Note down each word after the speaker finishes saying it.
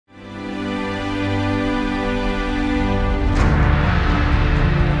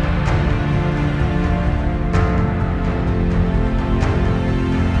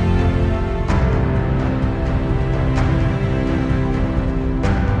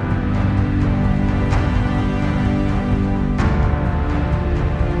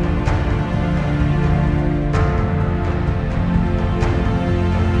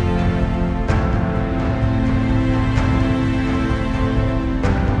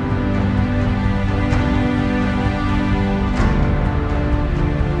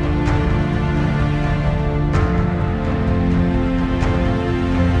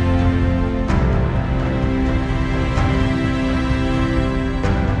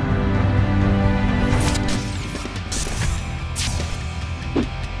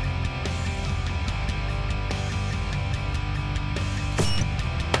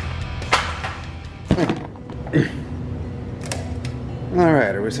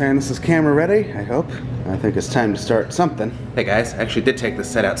were saying this is camera ready, I hope. I think it's time to start something. Hey guys, I actually did take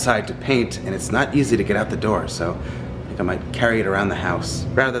this set outside to paint, and it's not easy to get out the door, so I think I might carry it around the house,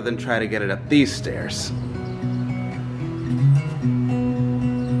 rather than try to get it up these stairs.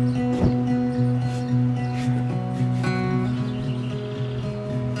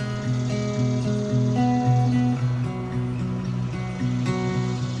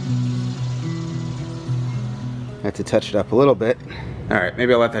 I had to touch it up a little bit. Alright,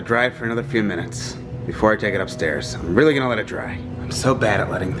 maybe I'll let that dry for another few minutes before I take it upstairs. I'm really gonna let it dry. I'm so bad at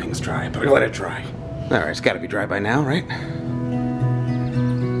letting things dry, but I'm gonna let it dry. Alright, it's gotta be dry by now, right?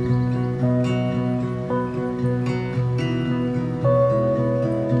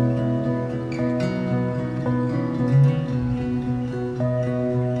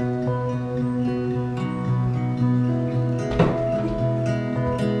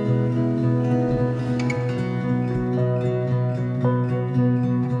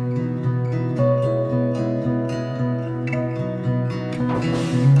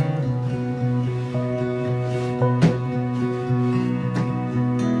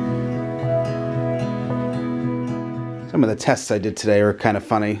 Some of the tests I did today were kind of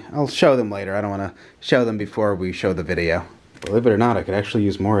funny. I'll show them later. I don't want to show them before we show the video. Believe it or not, I could actually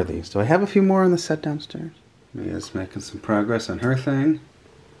use more of these. Do I have a few more on the set downstairs? Mia's making some progress on her thing.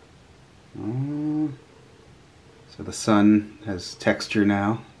 Oh. So the sun has texture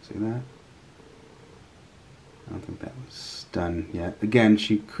now. See that? I don't think that was done yet. Again,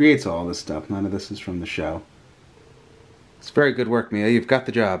 she creates all this stuff. None of this is from the show. It's very good work, Mia. You've got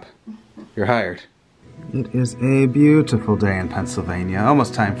the job. You're hired. It is a beautiful day in Pennsylvania.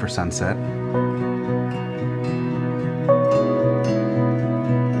 Almost time for sunset.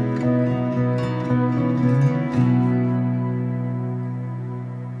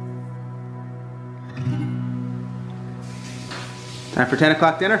 Time for 10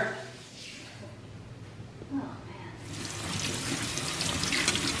 o'clock dinner?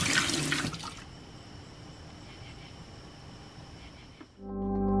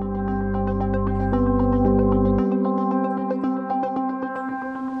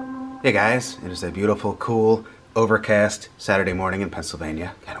 Hey guys, it is a beautiful, cool, overcast Saturday morning in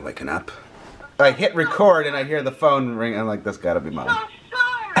Pennsylvania. Kind of waking up. I hit record and I hear the phone ring. I'm like, that's gotta be Mom. So sorry.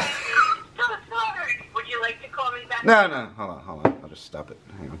 So sorry. Would you like to call me back? No, hold on. I'll just stop it.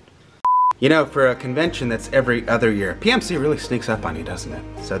 Hang on. You know, for a convention that's every other year, PMC really sneaks up on you, doesn't it?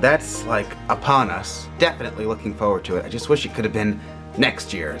 So that's like upon us. Definitely looking forward to it. I just wish it could have been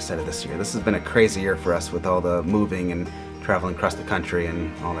next year instead of this year. This has been a crazy year for us with all the moving and traveling across the country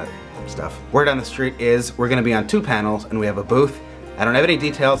and all that stuff. Word on the street is we're gonna be on 2 panels and we have a booth. I don't have any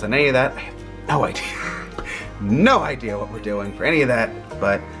details on any of that. I have no idea. No idea what we're doing for any of that,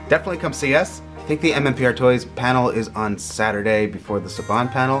 but definitely come see us. I think the MMPR Toys panel is on Saturday before the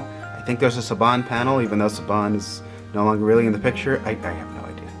Saban panel. I think there's a Saban panel, even though Saban is no longer really in the picture. I have no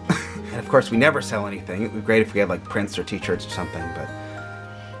idea. And of course, we never sell anything. It would be great if we had like prints or t-shirts or something, but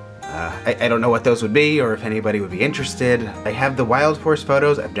I don't know what those would be or if anybody would be interested. I have the Wild Force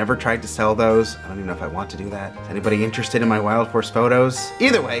photos. I've never tried to sell those. I don't even know if I want to do that. Is anybody interested in my Wild Force photos?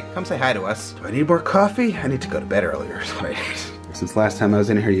 Either way, come say hi to us. Do I need more coffee? I need to go to bed earlier is what I need. Since last time I was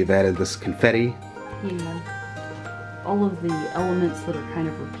in here, you've added this confetti. Yeah. All of the elements that are kind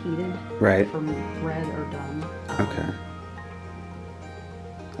of repeated from red are done. Okay.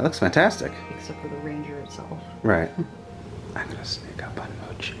 That looks fantastic. Except for the Ranger itself. Right. I'm gonna sneak up on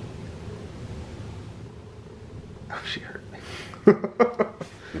Mochi. Oh, she hurt me. I'm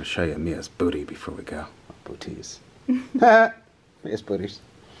gonna show you Mia's booty before we go. Booties. Mia's booties.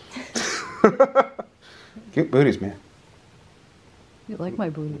 Cute booties, man. You like my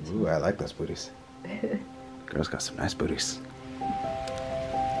booties? Ooh, I like those booties. Girl's got some nice booties.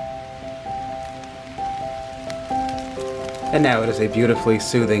 And now it is a beautifully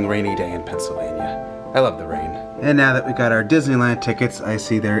soothing rainy day in Pennsylvania. I love the rain. And now that we got our Disneyland tickets, I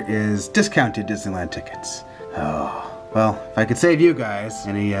see there is discounted Disneyland tickets. Oh, well, if I could save you guys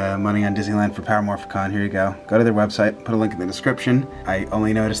any money on Disneyland for Power Morphicon, here you go. Go to their website, put a link in the description. I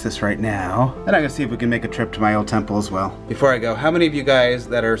only noticed this right now. And I'm gonna see if we can make a trip to my old temple as well. Before I go, how many of you guys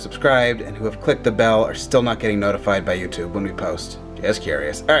that are subscribed and who have clicked the bell are still not getting notified by YouTube when we post? Just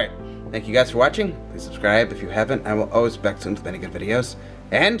curious. All right, thank you guys for watching. Please subscribe if you haven't. I will always be back soon with many good videos.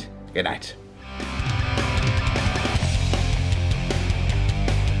 And good night.